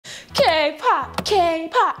K-pop,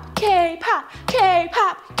 K-pop, K-pop,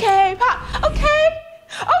 K-pop, K-pop.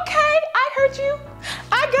 Okay, I heard you.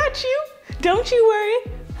 I got you. Don't you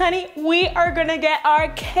worry, honey. We are gonna get our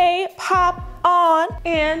K-pop on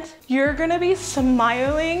and you're gonna be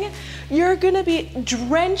smiling. You're gonna be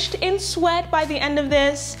drenched in sweat by the end of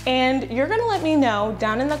this, and you're gonna let me know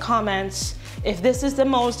down in the comments if this is the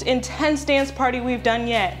most intense dance party we've done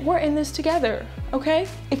yet. We're in this together, okay?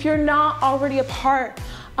 If you're not already a part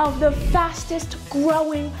of the fastest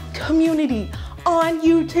growing community on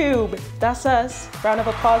YouTube, that's us. Round of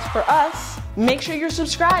applause for us. Make sure you're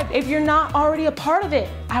subscribed if you're not already a part of it.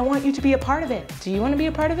 I want you to be a part of it. Do you want to be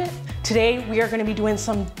a part of it? Today, we are going to be doing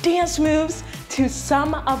some dance moves to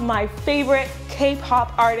some of my favorite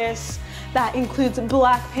K-pop artists. That includes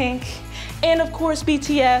Blackpink and of course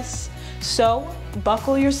BTS. So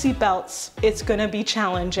buckle your seatbelts. It's going to be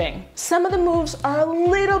challenging. Some of the moves are a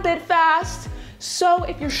little bit fast. So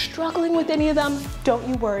if you're struggling with any of them, don't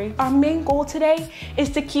you worry. Our main goal today is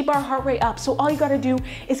to keep our heart rate up. So all you gotta do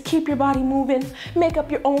is keep your body moving, make up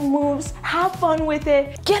your own moves, have fun with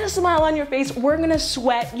it, get a smile on your face. We're gonna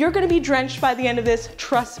sweat. You're gonna be drenched by the end of this,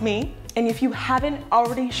 trust me. And if you haven't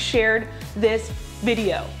already shared this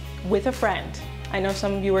video with a friend, I know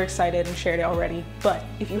some of you are excited and shared it already, but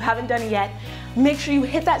if you haven't done it yet, make sure you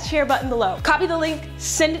hit that share button below. Copy the link,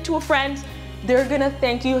 send it to a friend. They're gonna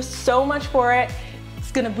thank you so much for it.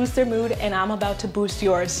 It's gonna boost their mood and I'm about to boost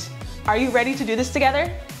yours. Are you ready to do this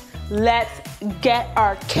together? Let's get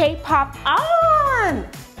our K-pop on!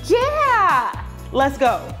 Yeah! Let's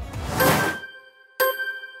go.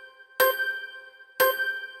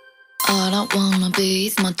 All I wanna be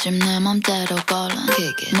is 멋짐 내 맘대로 걸어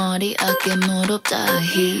머리 어깨 무릎 다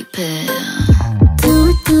힙해 Do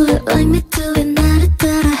it, do it like me, do it 나를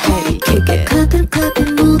따라 해 Kick it, clap it, clap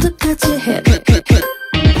it 모두 같이 해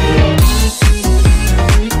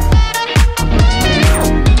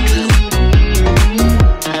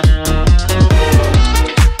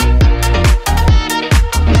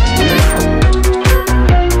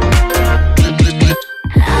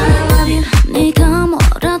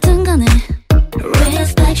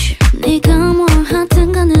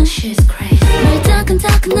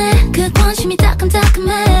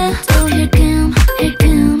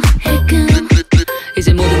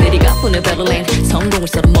이제 모든 일이 가뿐해 베를린 성공을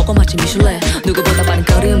썰어 먹어 마치 미슐랭 누구보다 빠른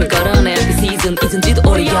걸음을 걸어내 그 시즌 잊은지도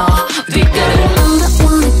오래야 뒷걸음 All I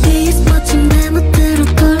wanna be is 멋진 내 멋대로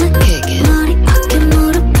걸어 머리 어깨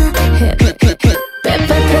무릎 다 hip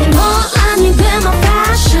빼빼빼 뭘 아니 돼 my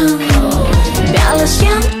fashion 별로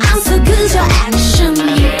신경 안 써 그저 action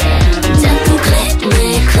자꾸 click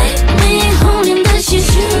me 홀린 듯이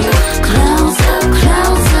shoot Close up,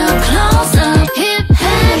 close up, close up hip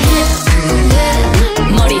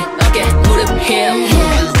머리, 어깨, 무릎, hip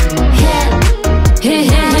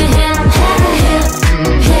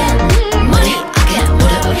머리, 어깨,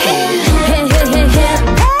 무릎,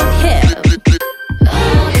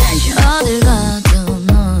 어딜 가도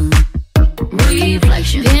넌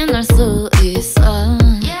reflection 빛날 수 있어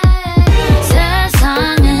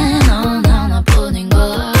세상에 넌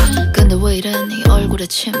하나뿐인걸 근데 왜 이래 네 얼굴에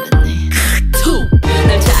침 뱉니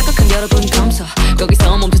날 자극한 여러분 감사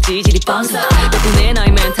거기서 멈춰 지질이 뻔서 덕분에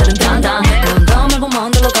나의 멘탈은 단단해 넌 더 말고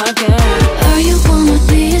먼데로 갈게 All you wanna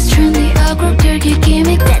be is trendy 어그로 끌기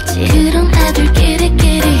기믹 됐지 그런 애들끼리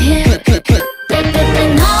hip 빼빼빼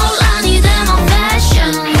논란이 돼 my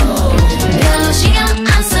fashion 별로 신경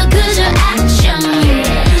안 써 그저 action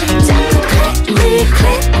자꾸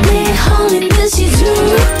click me 홀린 듯이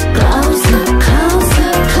zoom Close up, close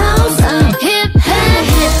up, close up hip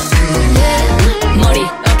머리,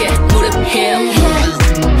 어깨, 무릎, hip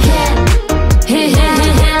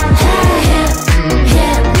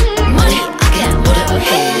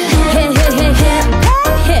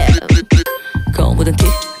거무든 티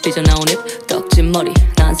삐져나온 입 떡진 머리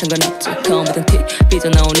난 상관없지 거무든 티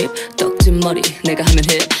삐져나온 입 떡진 머리 내가 하면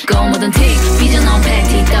힙 거무든 티 삐져나온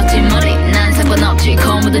팬티 떡진 머리 난 상관없지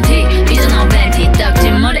거무든 티 삐져나온 팬티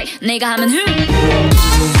떡진 머리 내가 하면 힙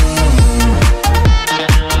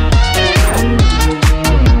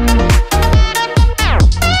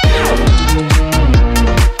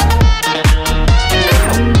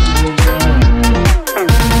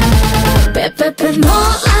빼빼빼 뭘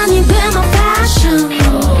아니 돼 my fashion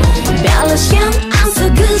별로 신경 안 써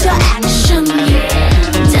그저 action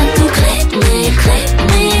자꾸 click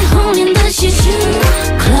me 홀린 듯이 shoot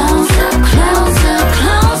Close up, close up,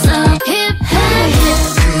 close up hip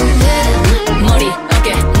머리,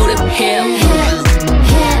 어깨, 무릎,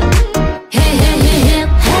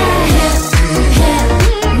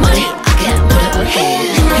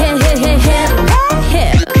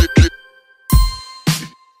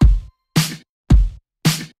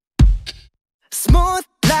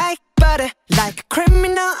 Like a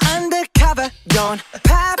criminal undercover. Don't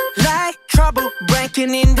pop like trouble,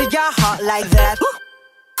 breaking into your heart like that.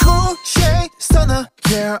 Cool shade stunner,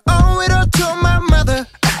 yeah, owe it all to my mother.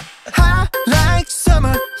 Hot like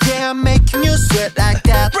summer, yeah, I'm making you sweat like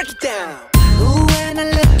that. Break it down. Ooh, when I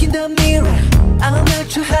look in the mirror, I'm not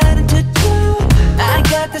too hard to do. I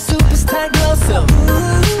got the superstar glow, so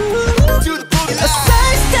ooh, Do the boogie a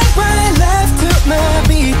side step right left to my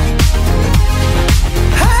beat.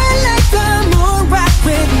 I like the moon, rock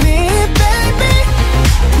with me, baby.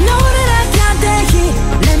 Know that I got that heat.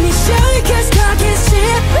 Let me show you, 'cause talk is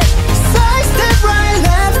cheap. Side step right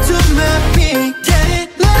left to my beat. Get it,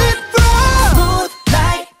 let it roll. Smooth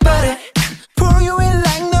like butter. Pour you in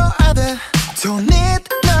like no other. Don't need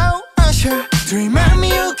no usher to remind me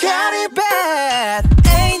you got it bad.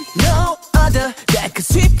 Ain't no other that could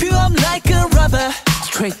sweep you up like a rubber.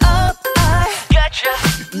 Straight up, I gotcha,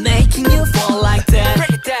 making you fall like that.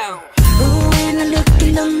 Break it down. Ooh, when I look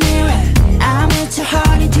in the mirror, I'm at your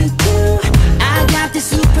heart to do. I got the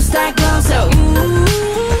superstar glow, so ooh,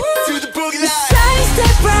 Do the boogie line. side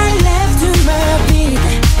step right left to my beat.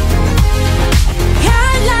 I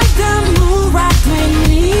like the moon, rock with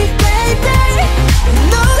me, baby.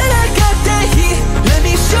 Know that I got that heat. Let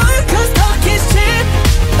me show you, 'cause talk is cheap.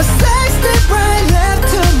 A side step right left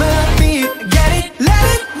to my beat. Get it, let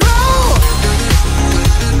it roll.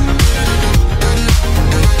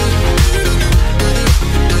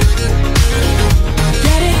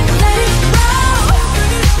 Get it, let it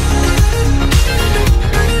roll.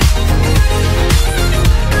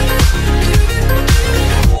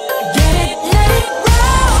 Get it, let it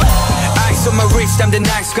roll. Ice on my wrist, I'm the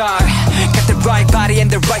nice guy. Got the right body and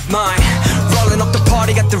the right mind. Rolling up the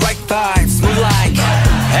party, got the right vibes. Move like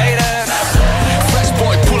haters. Fresh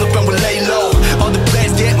boy, pull up and we lay low. All the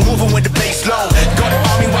players get moving with the bass low. Got the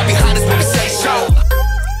army right behind us when we say so.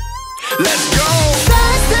 Let's go.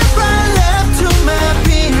 Side step right left to my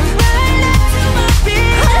beat.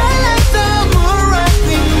 I like the moon rock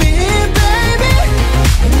with me, baby.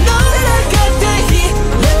 Know that I got that heat.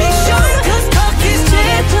 Let me show you, 'cause talk is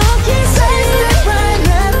cheap. Side step right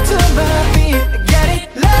left to my beat. Get it,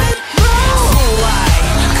 let it roll. Cool light,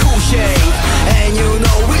 cool shade, and you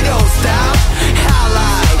know we don't stop. High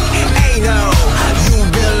light, ain't no. You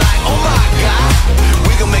been like, oh my god.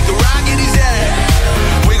 We gon' make it rock in his head.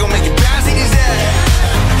 We gon' make it bounce in his head.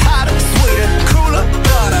 Hotter, sweeter, cooler,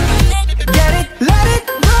 butter. Get it, let it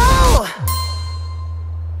roll.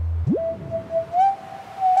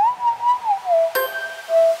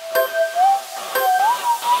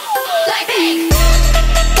 Blackpink.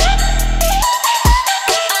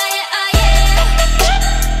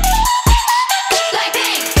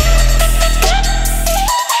 Blackpink.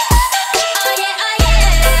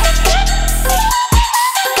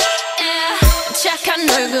 착한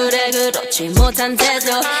얼굴에 그렇지 못한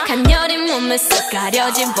태도 간녀린 몸에 쓱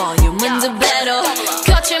가려진 볼륨은 두 배로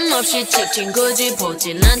거침없이 찍힌 굳이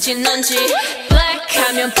보진 않지 넌지 Black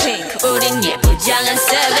하면 pink 우린 예쁘장한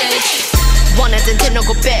savage 원하던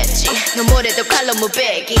대놓고 뺐지 너무래도 칼로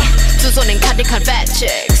무배기 두 손엔 카드칼 fat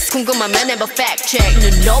checks 궁금하면 해봐 fact check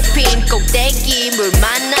눈 높인 꼭대기 물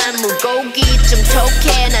만난 물고기 좀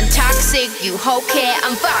톡해 난 toxic 유혹해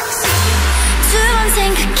I'm fox 두 번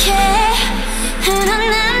생각해 흔한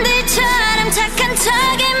남들처럼 착한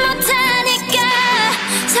척이 못하니까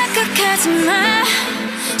착각하지 마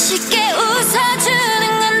쉽게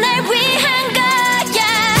웃어주는 건 날 위한 거야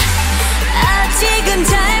아직은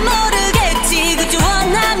잘 모르겠지 그저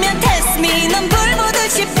원하면 test me 넌 불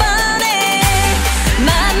보듯이 뻔해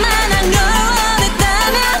만만한 걸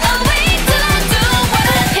원했다면 Oh wait till I do what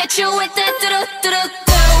I hit you with that 뚜두뚜두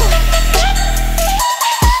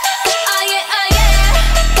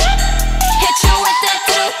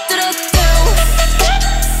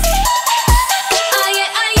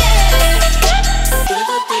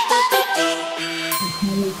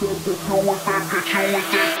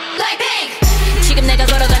Blackpink 지금 내가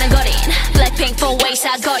걸어가는 거린 Blackpink 4-way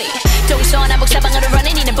사거리 동서남북 사방으로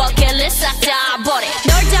running 이는 버킷리스트 싹다 버려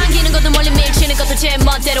널 당기는 것도 멀리 밀치는 것도 제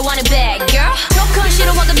멋대로 하는 bad girl 조건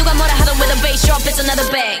싫어하고 누가 뭐라 하던 with a bass drop it's another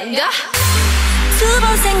banger 두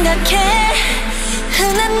번 생각해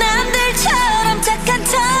흔한 남들처럼 착한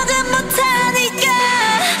척은 못하니까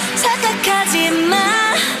착각하지 마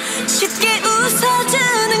쉽게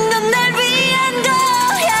웃어주는 건 날 위한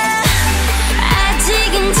거야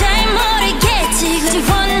아직은 잘 모르겠지 굳이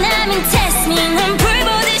원하면 test me 넌 불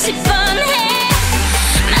보듯이 뻔해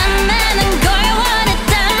만나는 걸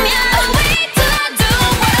원했다면 Oh wait till I do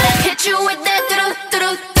what I hit you with that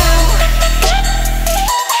뚜두뚜두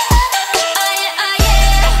Oh yeah, oh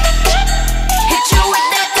yeah Hit you with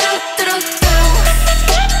that 뚜두뚜두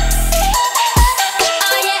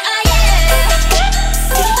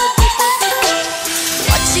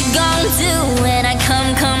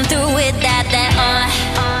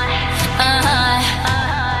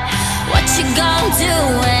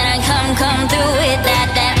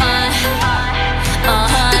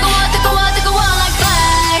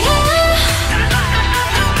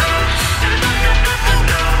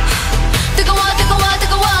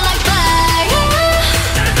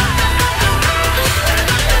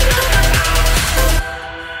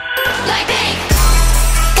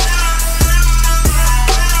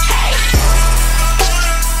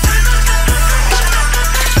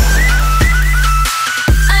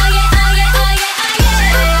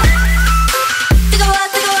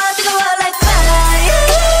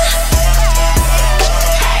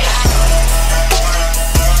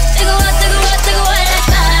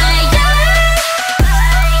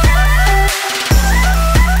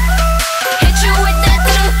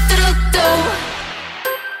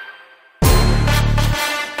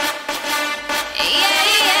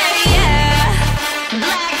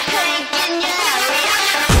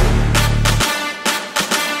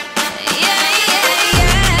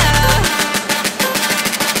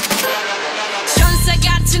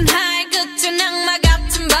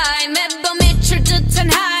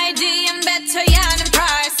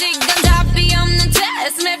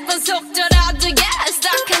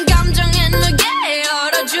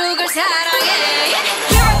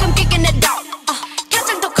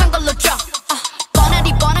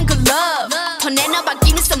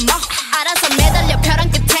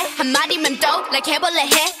like 해볼래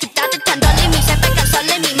해 그 따뜻한 떨림이 새빨간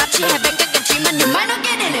설렘이 마치 해변가겠지만 you might not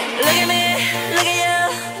get in it. Look at me, look at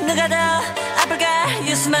you. 누가 더 아플까?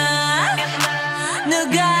 You smile.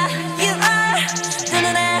 누가 you are. 두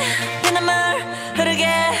눈에 피눈물 흐르게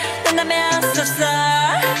된다면 so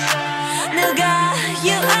sorry. 누가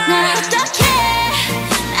you are. 난 어떡해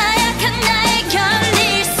나약한 나에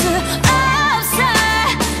견딜 수 없어.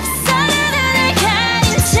 서로를 가린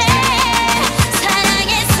채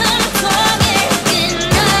사랑의 숨통을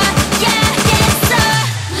끊어야겠어.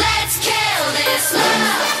 Let's kill this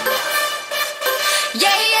love.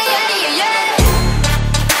 Yeah, yeah, yeah, yeah, yeah.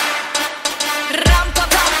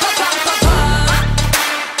 람파파파파파파.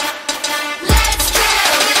 Let's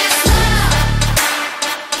kill this love.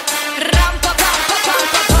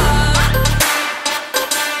 람파파파파파파.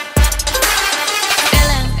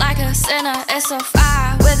 Feeling like a sinner, it's so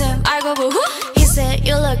far with him. I go boo. He said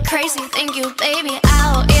you look crazy, thank you, baby.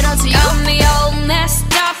 I'll eat all to you. Got me all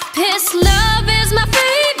messed up. His love is my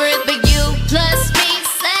favorite, but you plus me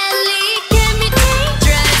sadly can be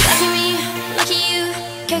dangerous. Lucky me, lucky you.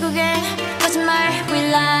 결국엔 거짓말 we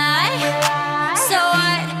lie. So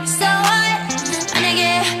what, so what?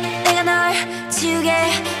 만약에 내가 널 지우게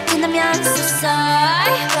된다면 so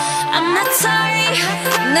sorry. I'm not sorry.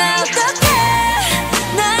 나 어떡해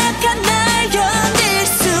나약한 날 견딜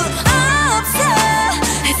수 없어.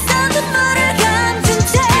 애써 눈물을 감춘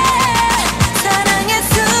채 사랑의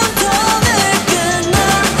숨통을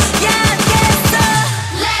끊어야겠어.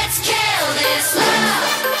 Let's kill this love.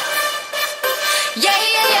 Yeah,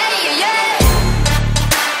 yeah, yeah, yeah, yeah.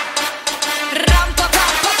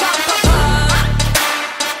 람파파파파파파.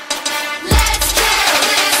 Let's kill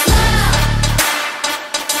this love.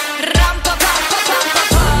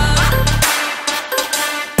 람파파파파파파.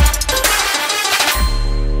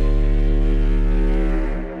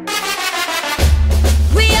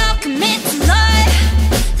 We all commit to love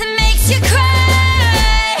that makes you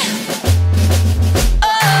cry.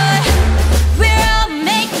 Oh, we're all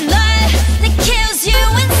making love that kills you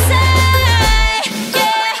inside.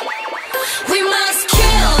 Yeah, we must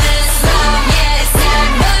kill this love. Yeah, it's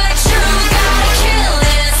sad but true. Gotta kill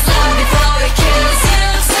this love before it kills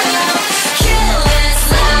you too. Kill this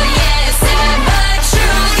love. Yeah, it's sad but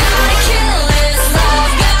true. Gotta kill this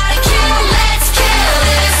love. Gotta kill. Let's kill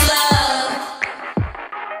this love.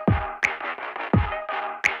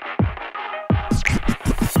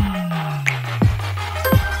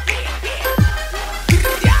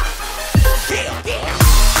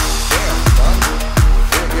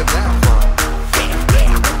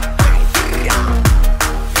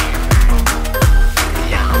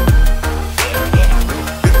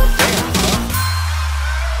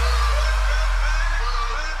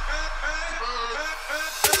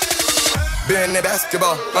 Been that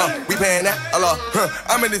basketball, we paying that a lot.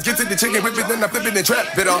 I'm in this get to the chicken, whip it, then I flip it and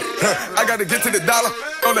trap it off. I gotta get to the dollar,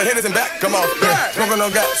 throw the hitters and back, come on. Smoking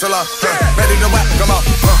on gas, so long. Ready to whack, come on.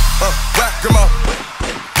 Whack, come on.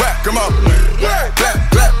 Whack, come on. Clap,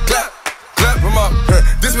 clap, clap, clap, come on.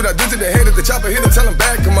 This what I do to the head of the chopper, hit him, tell him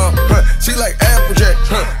back, come on. She like Applejack,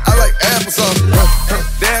 I like applesauce.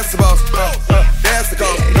 That's the boss, that's the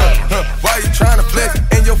cause. Why you tryna flex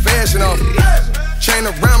in your fashion off? Chain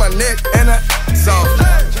around my neck and I soft.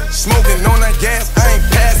 Smoking on that gas, I ain't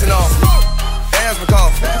passing off. Asthma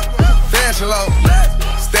cough, fashion low.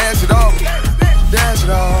 Stash it off, dash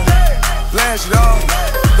it off, flash it off.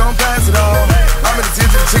 Don't pass it off. I'm in the tip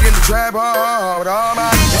of the chicken, the trap hard with all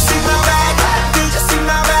my. Did you see my bag? Did you see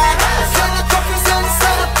my bag? Selling coffees on the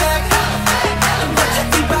cellar bag. What you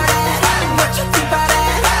think about that? What you think about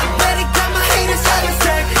that? Better got my haters out of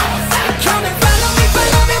sight. Come and follow me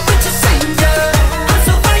with your singer. I'm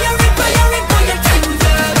so fiery, boy, you're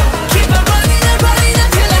tender. Keep on running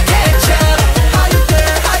until I catch up. How you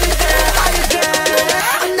there? How you there? How you there?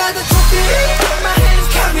 Another trophy, my hands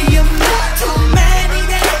carry 'em. Too many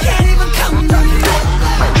that I can't even count them.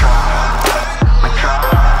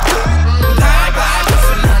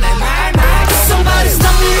 Somebody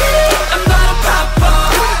stop me, I'm gonna pop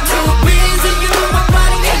up. Too busy, you know my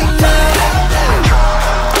body ain't done.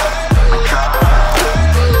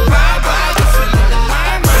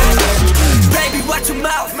 Baby, watch your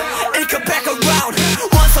mouth, and come back around.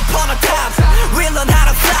 Once upon a time, we learn how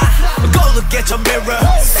to fly. Go look at your mirror,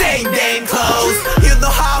 same damn clothes. You know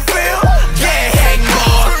how I feel? Yeah, hang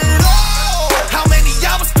more. How many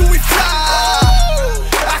hours do we fly?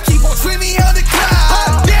 I keep on dreaming of the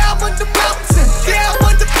cloud. Down on the mountain, down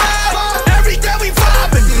on the cloud. Every day we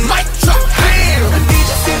vibing, mic drop, bam. Did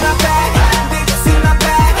you see my bag? Did you see my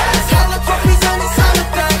bag? Hella trophies on the solid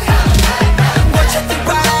bag. What you think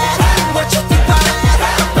about that? What you think about that?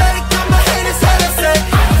 I better got my haters out of sight.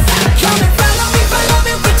 Come and follow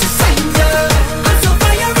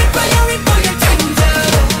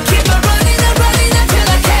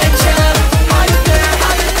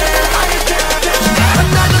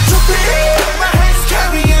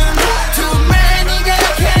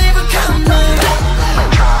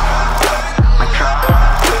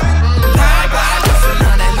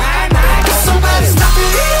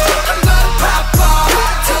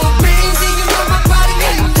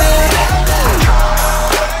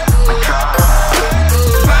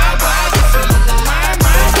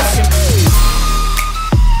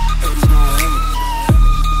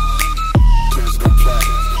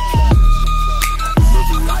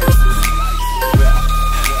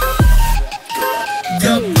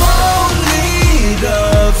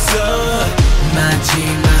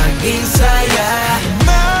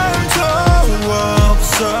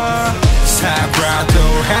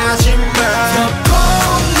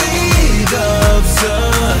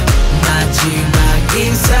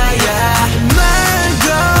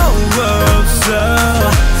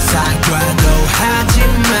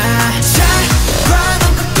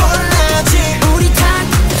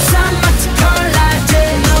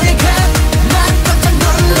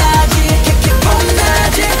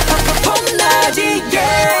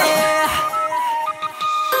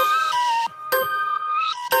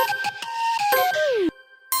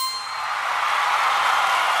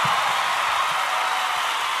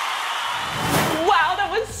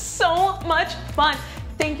much fun.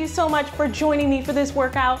 Thank you so much for joining me for this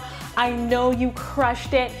workout. I know you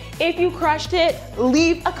crushed it. If you crushed it,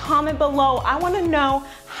 leave a comment below. I want to know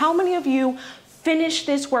how many of you finished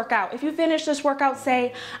this workout. If you finished this workout,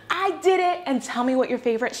 say, I did it, and tell me what your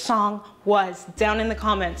favorite song was down in the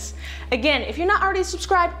comments. Again, if you're not already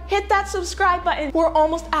subscribed, hit that subscribe button. We're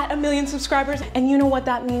almost at 1 million subscribers, and you know what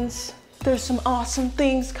that means. There's some awesome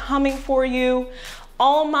things coming for you.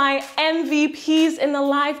 All my MVPs in the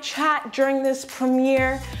live chat during this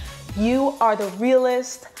premiere, you are the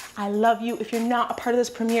realest. I love you. If you're not a part of this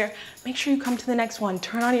premiere, make sure you come to the next one.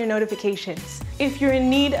 Turn on your notifications. If you're in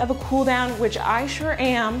need of a cool down, which I sure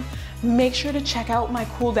am, make sure to check out my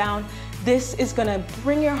cool down. This is gonna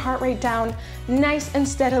bring your heart rate down nice and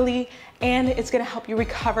steadily, and it's gonna help you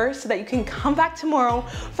recover so that you can come back tomorrow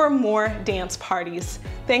for more dance parties.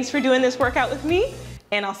 Thanks for doing this workout with me,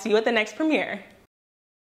 and I'll see you at the next premiere.